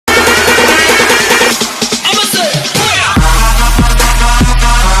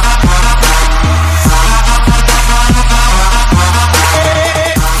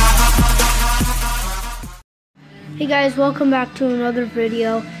guys, welcome back to another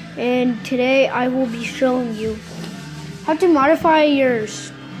video, and today I will be showing you how to modify your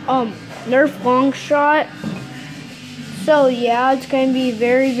Nerf long shot. So yeah, it's going to be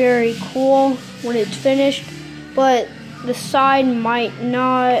very cool when it's finished, but the side might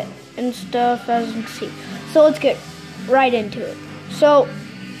not and stuff, as you can see. So let's get right into it. So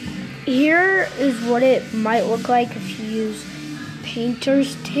here is what it might look like if you use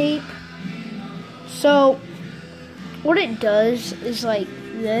painter's tape. So what it does is like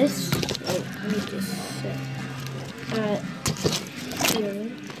this. Wait, let me just set that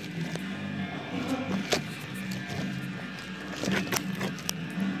here.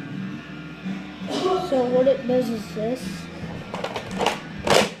 So what it does is this.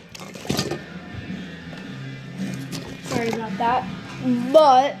 Sorry about that.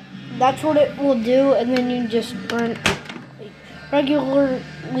 But that's what it will do, and then you just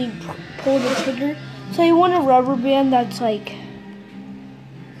regularly pull the trigger. So you want a rubber band that's like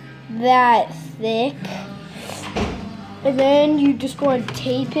that thick, and then you just go and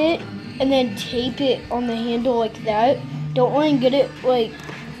tape it, and then tape it on the handle like that. Don't want to get it like,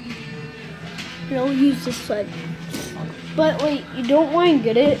 use this side, but like you don't want to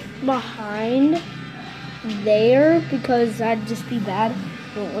get it behind there because that'd just be bad.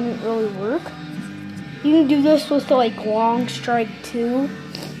 It wouldn't really work. You can do this with the long strike too.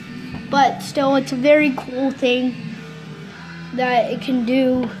 But still, it's a very cool thing that it can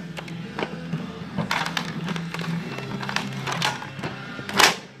do.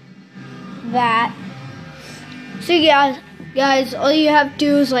 That. So yeah, guys, all you have to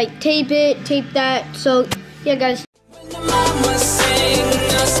do is tape it, tape that. So yeah, guys. When the mama sang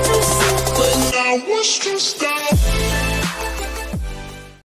us to sleep, but now what's to stop?